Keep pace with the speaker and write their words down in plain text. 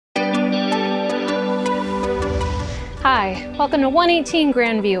Hi, welcome to 118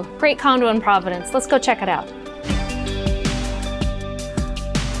 Grandview, great condo in Providence. Let's go check it out.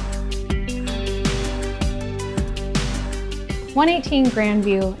 "118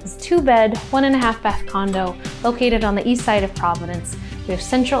 Grandview is a 2-bed, 1.5-bath condo located on the east side of Providence. We have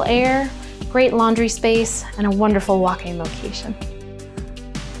central air, great laundry space, and a wonderful walk-in location.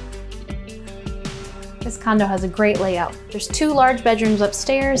 This condo has a great layout. There's 2 large bedrooms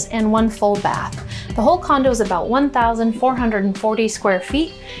upstairs and 1 full bath. The whole condo is about 1,440 square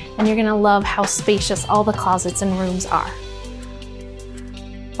feet, and you're gonna love how spacious all the closets and rooms are.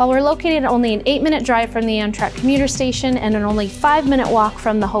 While we're located only an 8-minute drive from the Amtrak commuter station and an only 5-minute walk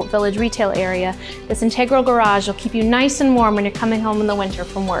from the Hope Village retail area, this integral garage will keep you nice and warm when you're coming home in the winter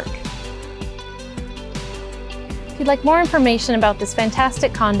from work. If you'd like more information about this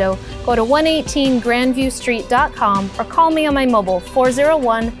fantastic condo, go to 118grandviewstreet.com or call me on my mobile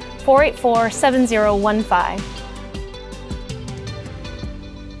 401-484-7015.